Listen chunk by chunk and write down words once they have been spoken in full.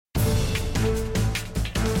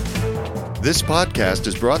This podcast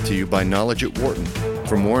is brought to you by Knowledge at Wharton.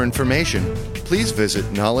 For more information, please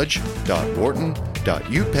visit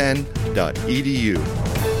knowledge.wharton.upenn.edu.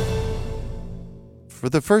 For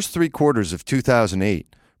the first 3 quarters of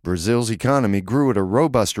 2008, Brazil's economy grew at a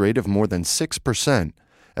robust rate of more than 6%.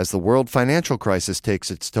 As the world financial crisis takes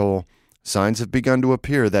its toll, signs have begun to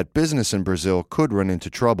appear that business in Brazil could run into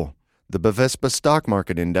trouble. The Bovespa stock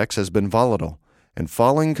market index has been volatile, and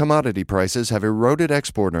falling commodity prices have eroded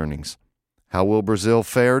export earnings. How will Brazil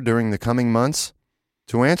fare during the coming months?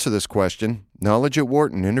 To answer this question, Knowledge at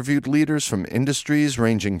Wharton interviewed leaders from industries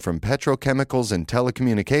ranging from petrochemicals and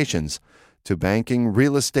telecommunications to banking,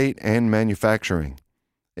 real estate, and manufacturing.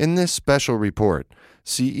 In this special report,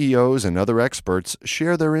 CEOs and other experts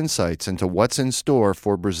share their insights into what's in store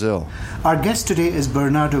for Brazil. Our guest today is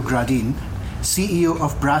Bernardo Gradin, CEO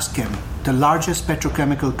of Braskem, the largest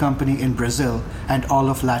petrochemical company in Brazil and all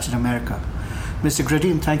of Latin America. Mr.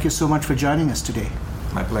 Gradin, thank you so much for joining us today.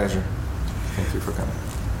 My pleasure. Thank you for coming.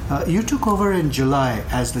 You took over in July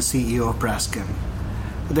as the CEO of Braskem.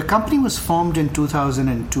 The company was formed in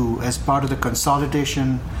 2002 as part of the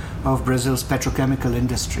consolidation of Brazil's petrochemical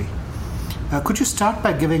industry. Could you start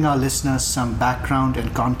by giving our listeners some background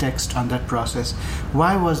and context on that process?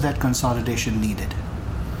 Why was that consolidation needed?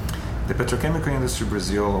 The petrochemical industry in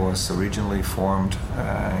Brazil was originally formed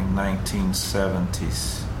in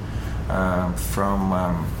 1970s from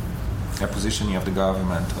a positioning of the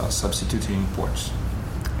government substituting imports.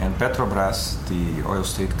 And Petrobras, the oil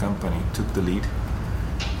state company, took the lead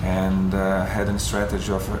and had a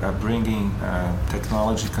strategy of bringing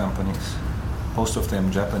technology companies, most of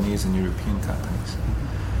them Japanese and European companies,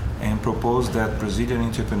 and proposed that Brazilian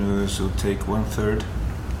entrepreneurs would take 1/3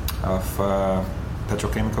 of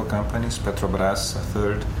petrochemical companies, Petrobras a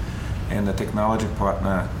third, and the technology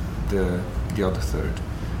partner the other third.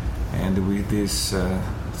 And with this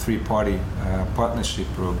three-party partnership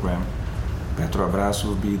program, Petrobras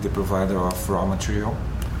will be the provider of raw material,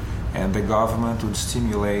 and the government would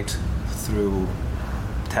stimulate through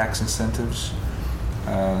tax incentives,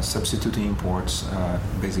 substituting imports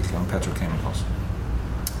basically on petrochemicals.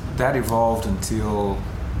 That evolved until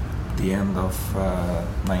the end of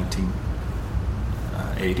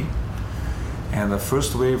 1980, and the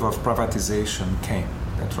first wave of privatization came.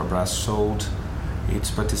 Petrobras sold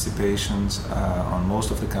its participations on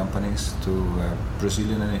most of the companies to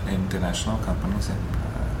Brazilian and international companies,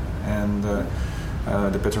 and the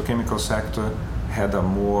petrochemical sector had a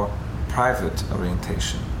more private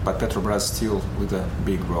orientation, but Petrobras still with a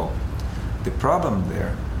big role. The problem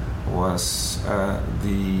there was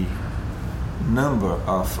the number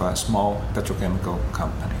of small petrochemical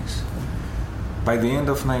companies. By the end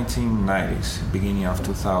of 1990s, beginning of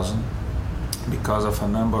 2000, because of a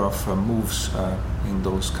number of moves in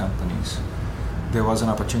those companies, there was an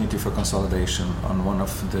opportunity for consolidation on one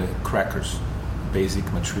of the crackers, basic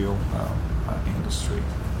material industry,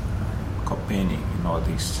 Copeni in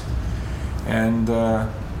Northeast. And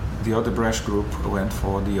the Odebrecht Group went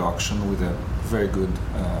for the auction with a very good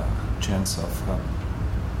chance of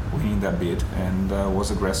winning that bid, and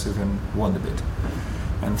was aggressive and won the bid.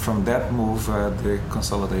 And from that move, the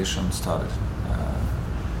consolidation started.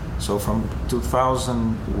 So from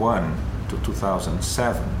 2001 to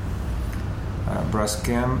 2007,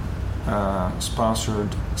 Braskem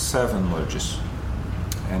sponsored 7 mergers,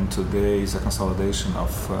 and today is a consolidation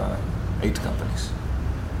of 8 companies.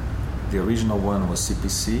 The original one was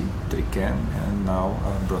CPC, Triquem, and now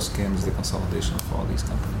Braskem is the consolidation of all these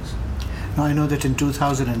companies. Now I know that in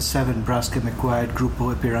 2007, Braskem acquired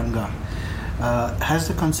Grupo Ipiranga. Has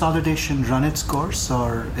the consolidation run its course,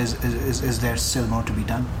 or is there still more to be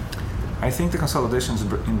done? I think the consolidation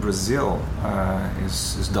in Brazil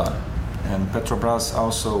is done. And Petrobras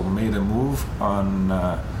also made a move on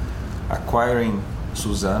acquiring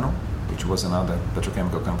Suzano, which was another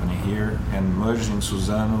petrochemical company here, and merging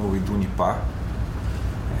Suzano with Unipar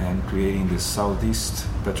and creating the Southeast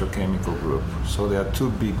Petrochemical Group. So there are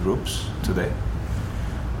 2 big groups today.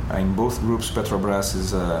 In both groups, Petrobras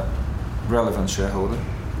is a relevant shareholder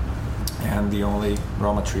and the only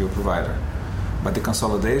raw material provider. But the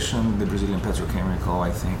consolidation, the Brazilian petrochemical, I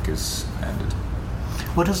think, is ended.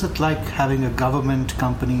 What is it like having a government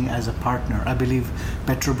company as a partner? I believe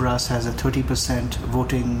Petrobras has a 30%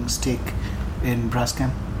 voting stake in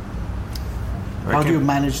Braskem. How do you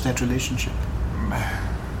manage that relationship?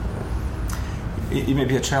 It may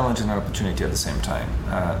be a challenge and an opportunity at the same time.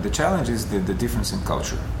 The challenge is the difference in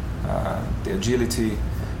culture, the agility,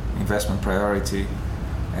 investment priority,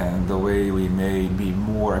 and the way we may be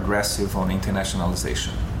more aggressive on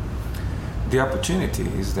internationalization. The opportunity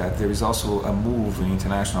is that there is also a move in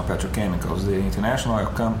international petrochemicals. The international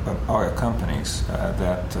oil companies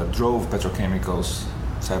that drove petrochemicals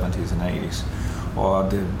 70s and 80s, or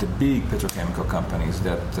the big petrochemical companies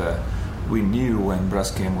that we knew when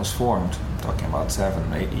Braskem was formed, talking about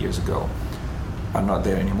 7, 8 years ago, are not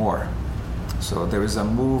there anymore. So there is a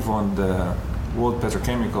move on the world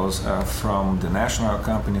petrochemicals from the national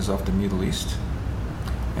companies of the Middle East,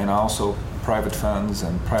 and also private funds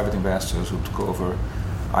and private investors who took over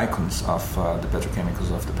icons of the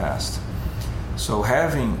petrochemicals of the past. So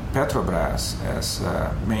having Petrobras as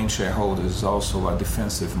main shareholder is also a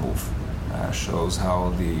defensive move. Shows how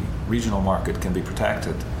the regional market can be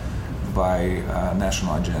protected by a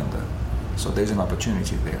national agenda. So there's an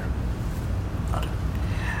opportunity there.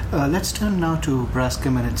 Let's turn now to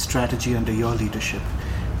Braskem and its strategy under your leadership.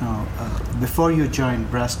 Now, before you joined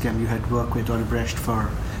Braskem, you had worked with Odebrecht for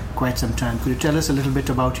quite some time. Could you tell us a little bit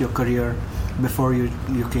about your career before you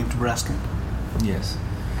came to Braskem? Yes.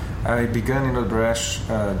 I began in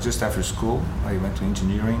Odebrecht just after school. I went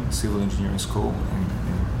to civil engineering school in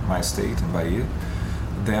my state, in Bahia.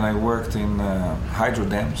 Then I worked in hydro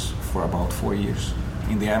dams for about 4 years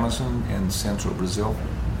in the Amazon and central Brazil.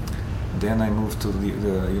 Then I moved to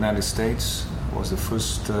the United States. It was the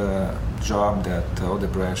first job that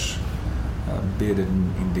Odebrecht bid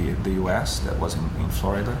in the U.S. That was in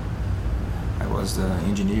Florida. I was the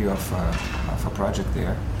engineer of a project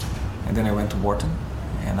there. And then I went to Wharton.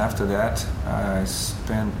 And after that, I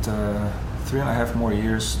spent 3.5 more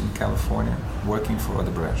years in California working for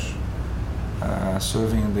Odebrecht,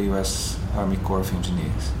 serving in the U.S. Army Corps of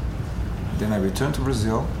Engineers. Then I returned to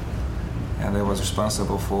Brazil, and I was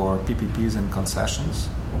responsible for PPPs and concessions.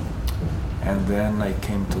 And then I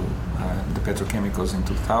came to the petrochemicals in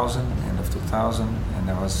 2000, end of 2000, and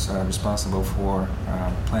I was responsible for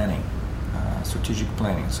planning, strategic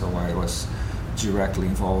planning. So I was directly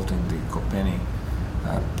involved in the Copeni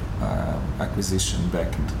acquisition back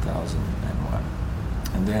in 2001.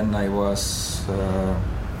 And then I was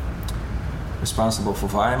responsible for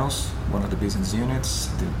vinyls, one of the business units,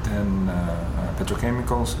 then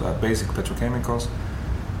petrochemicals, basic petrochemicals.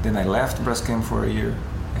 Then I left Braskem for a year,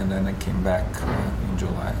 and then I came back in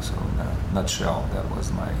July. So in a nutshell, that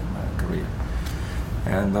was my career.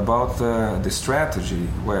 And about the strategy,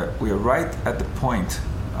 where we are right at the point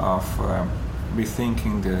of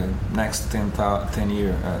rethinking the next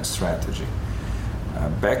 10-year strategy.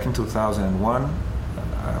 Back in 2001,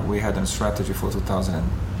 we had a strategy for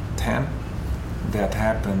 2010 that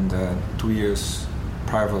happened 2 years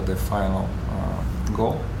prior to the final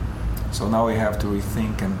goal. So now we have to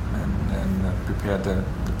rethink and prepare the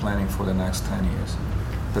planning for the next 10 years.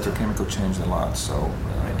 Petrochemical changed a lot, so...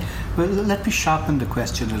 Well, let me sharpen the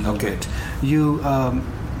question a little bit. You...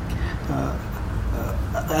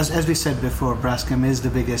 As we said before, Braskem is the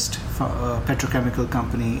biggest petrochemical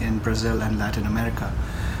company in Brazil and Latin America.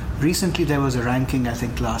 Recently, there was a ranking, I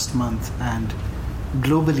think last month, and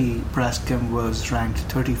globally, Braskem was ranked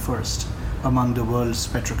 31st among the world's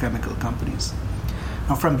petrochemical companies.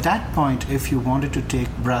 Now, from that point, if you wanted to take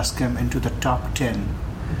Braskem into the top 10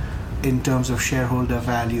 in terms of shareholder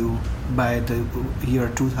value by the year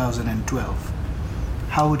 2012,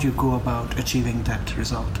 how would you go about achieving that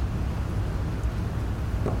result?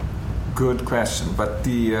 Good question, but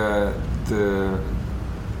the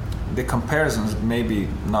comparisons maybe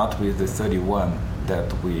not with the 31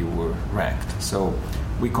 that we were ranked. So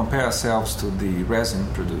we compare ourselves to the resin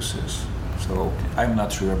producers. So I'm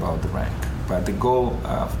not sure about the rank, but the goal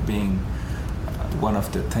of being one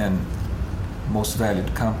of the 10 most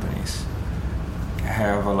valued companies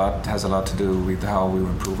has a lot to do with how we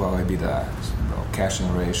improve our EBITDA, cash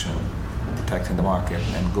generation, protecting the market,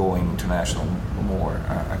 and going international more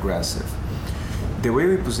aggressive. The way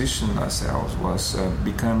we positioned ourselves was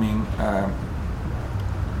becoming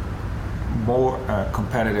more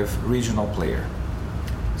competitive regional player.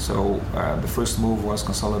 So the first move was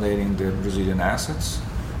consolidating the Brazilian assets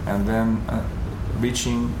and then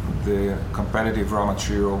reaching the competitive raw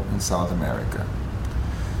material in South America.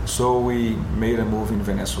 So we made a move in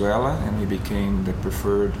Venezuela, and we became the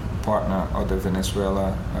preferred partner of the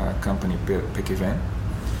Venezuela company Pequiven.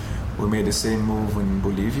 We made the same move in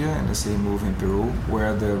Bolivia and the same move in Peru,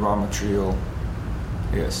 where the raw material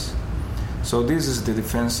is. So this is the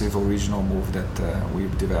defensive original move that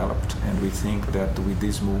we've developed, and we think that with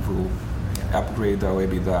this move we'll upgrade our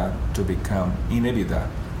EBITDA to become, in EBITDA,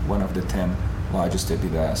 one of the 10 largest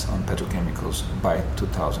EBITDAs on petrochemicals by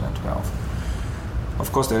 2012.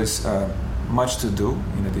 Of course, there is much to do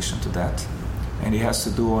in addition to that, and it has to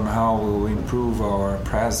do on how we will improve our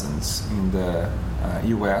presence in the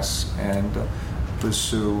U.S. and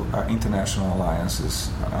pursue international alliances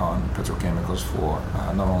on petrochemicals for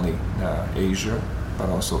not only Asia, but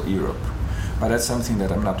also Europe. But that's something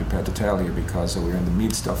that I'm not prepared to tell you because we're in the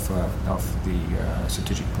midst of the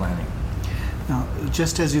strategic planning. Now,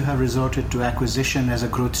 just as you have resorted to acquisition as a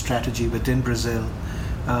growth strategy within Brazil,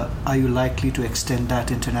 are you likely to extend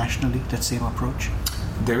that internationally, that same approach?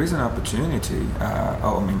 There is an opportunity,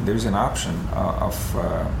 there is an option of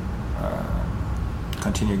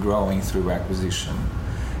continue growing through acquisition.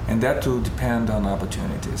 And that will depend on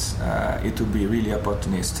opportunities. It will be really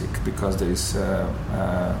opportunistic because there is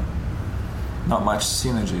not much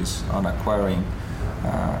synergies on acquiring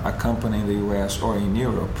a company in the US or in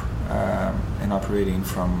Europe and operating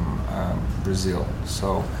from Brazil.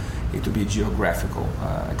 So it will be geographical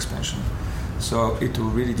expansion. So it will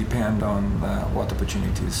really depend on what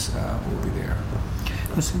opportunities will be there.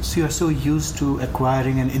 Since you are so used to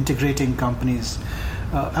acquiring and integrating companies,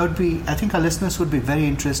 I think our listeners would be very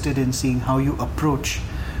interested in seeing how you approach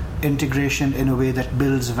integration in a way that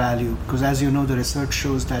builds value. Because as you know, the research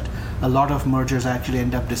shows that a lot of mergers actually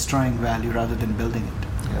end up destroying value rather than building it.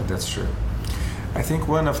 Yeah, that's true. I think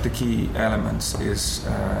one of the key elements is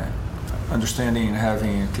understanding and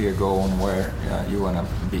having a clear goal on where you want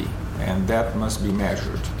to be. And that must be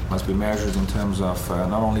measured. Must be measured in terms of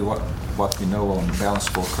not only what we know on balance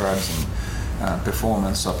scorecards and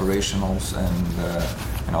performance, operationals,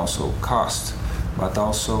 and also cost, but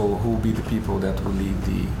also who will be the people that will lead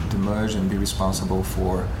the merge and be responsible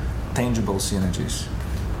for tangible synergies.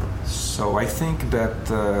 So I think that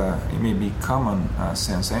it may be common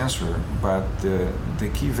sense answer, but the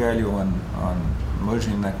key value on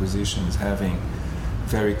merging and acquisition is having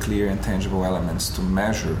very clear and tangible elements to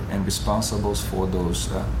measure and responsibles for those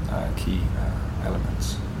key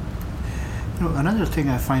elements. Another thing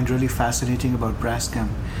I find really fascinating about Braskem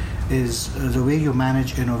is the way you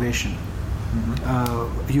manage innovation.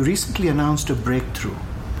 Mm-hmm. You recently announced a breakthrough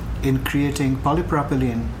in creating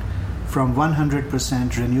polypropylene from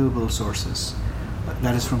 100% renewable sources,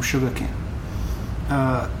 that is from sugarcane.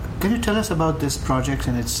 Can you tell us about this project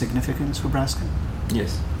and its significance for Braskem?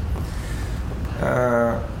 Yes.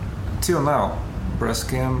 Till now,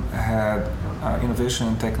 Braskem had innovation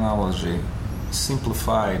and technology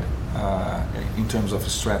simplified in terms of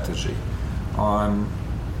strategy on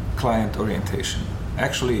client orientation,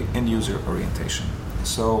 actually end user orientation.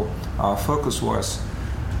 So our focus was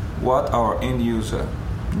what our end user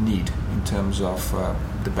need in terms of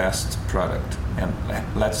the best product, and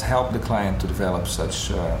let's help the client to develop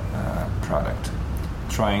such product,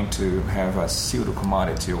 trying to have a pseudo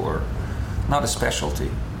commodity or not a specialty,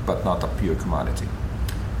 but not a pure commodity,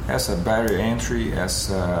 as a barrier entry, as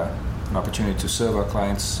an opportunity to serve our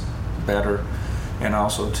clients better, and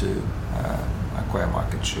also to acquire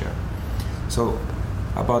market share. So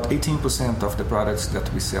about 18% of the products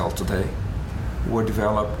that we sell today were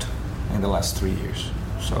developed in the last 3 years.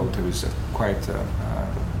 So there is quite a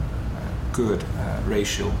good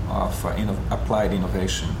ratio of applied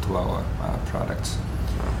innovation to our products.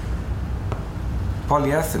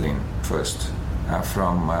 Polyethylene, first,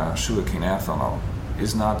 from sugarcane ethanol,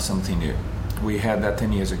 is not something new. We had that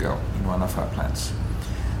 10 years ago in one of our plants.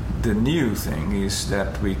 The new thing is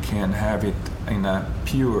that we can have it in a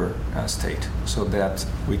pure state, so that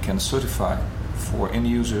we can certify for end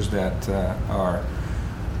users that are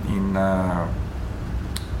in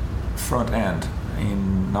front end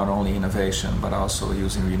in not only innovation but also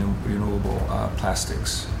using renewable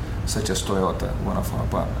plastics, such as Toyota, one of our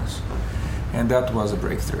partners. And that was a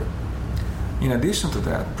breakthrough. In addition to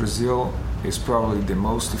that, Brazil is probably the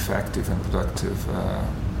most effective and productive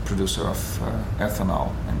producer of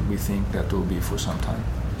ethanol, and we think that will be for some time.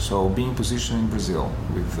 So being positioned in Brazil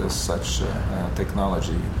with such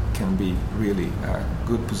technology can be really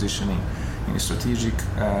good positioning in a strategic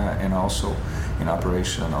and also in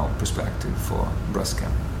operational perspective for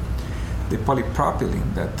Braskem. The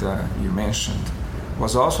polypropylene that you mentioned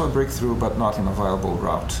was also a breakthrough, but not in a viable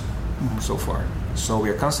route so far. So we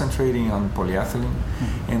are concentrating on polyethylene,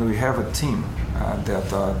 and we have a team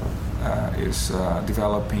that is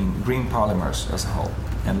developing green polymers as a whole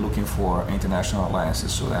and looking for international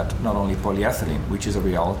alliances so that not only polyethylene, which is a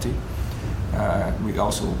reality, we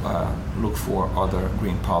also look for other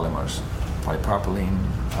green polymers, polypropylene,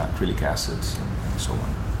 acrylic acids, and so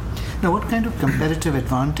on. Now, what kind of competitive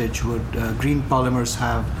advantage would green polymers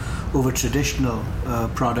have over traditional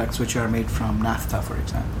products which are made from naphtha, for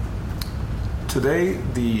example? Today,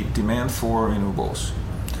 the demand for renewables.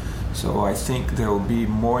 So I think there will be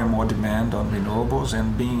more and more demand on renewables,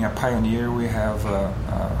 and being a pioneer, we have a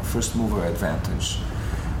first mover advantage.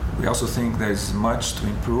 We also think there is much to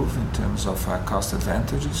improve in terms of cost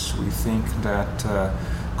advantages. We think that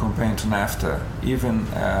compared to NAFTA, even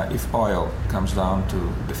if oil comes down to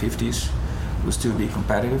the 50s, we'll still be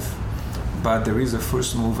competitive. But there is a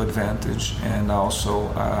first move advantage and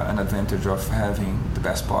also an advantage of having the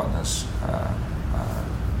best partners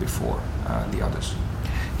before the others.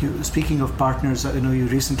 Speaking of partners, you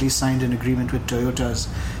recently signed an agreement with Toyota's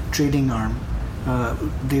trading arm.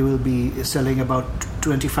 They will be selling about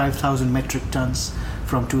 25,000 metric tons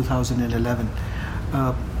from 2011.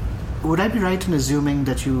 Would I be right in assuming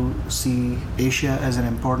that you see Asia as an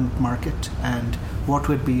important market, and what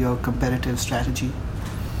would be your competitive strategy?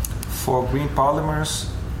 For green polymers,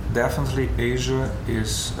 definitely Asia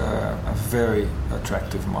is a very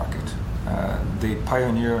attractive market. They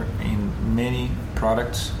pioneer in many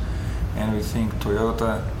products, and we think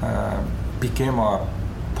Toyota became our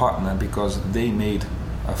partner because they made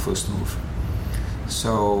a first move.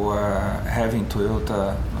 So having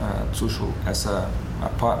Toyota Tsusho as a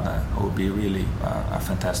partner would be really a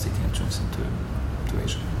fantastic entrance into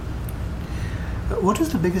Asia. What is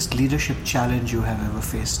the biggest leadership challenge you have ever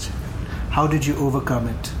faced? How did you overcome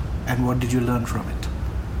it, and what did you learn from it?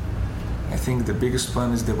 I think the biggest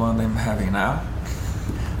one is the one I'm having now.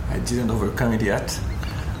 I didn't overcome it yet,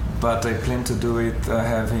 but I plan to do it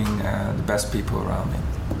having the best people around me.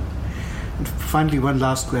 And finally, one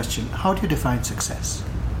last question. How do you define success?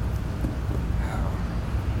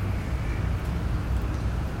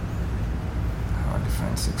 How I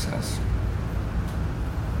define success?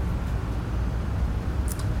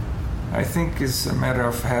 I think it's a matter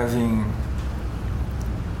of having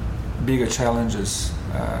bigger challenges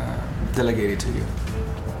delegated to you.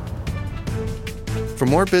 For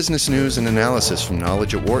more business news and analysis from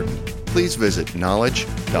Knowledge at Wharton, please visit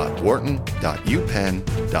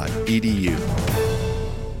knowledge.wharton.upenn.edu.